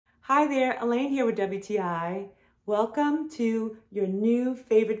Hi there, Elaine here with WTI. Welcome to your new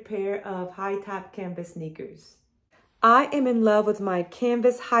favorite pair of high top canvas sneakers. I am in love with my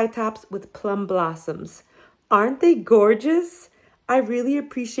canvas high tops with plum blossoms. Aren't they gorgeous? I really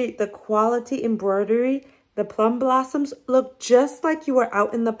appreciate the quality embroidery. The plum blossoms look just like you are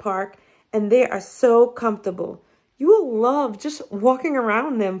out in the park and they are so comfortable. You will love just walking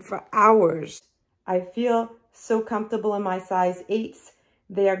around them for hours. I feel so comfortable in my size 8s.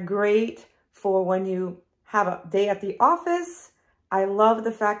 They are great for when you have a day at the office. I love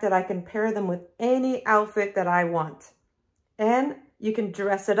the fact that I can pair them with any outfit that I want. And you can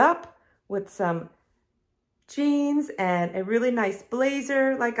dress it up with some jeans and a really nice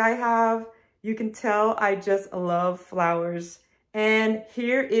blazer like I have. You can tell I just love flowers. And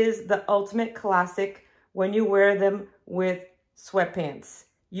here is the ultimate classic when you wear them with sweatpants.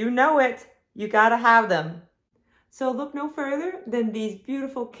 You know it, you gotta have them. So look no further than these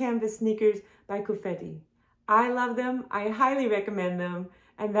beautiful canvas sneakers by Kufeiti. I love them, I highly recommend them,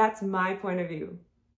 and that's my point of view.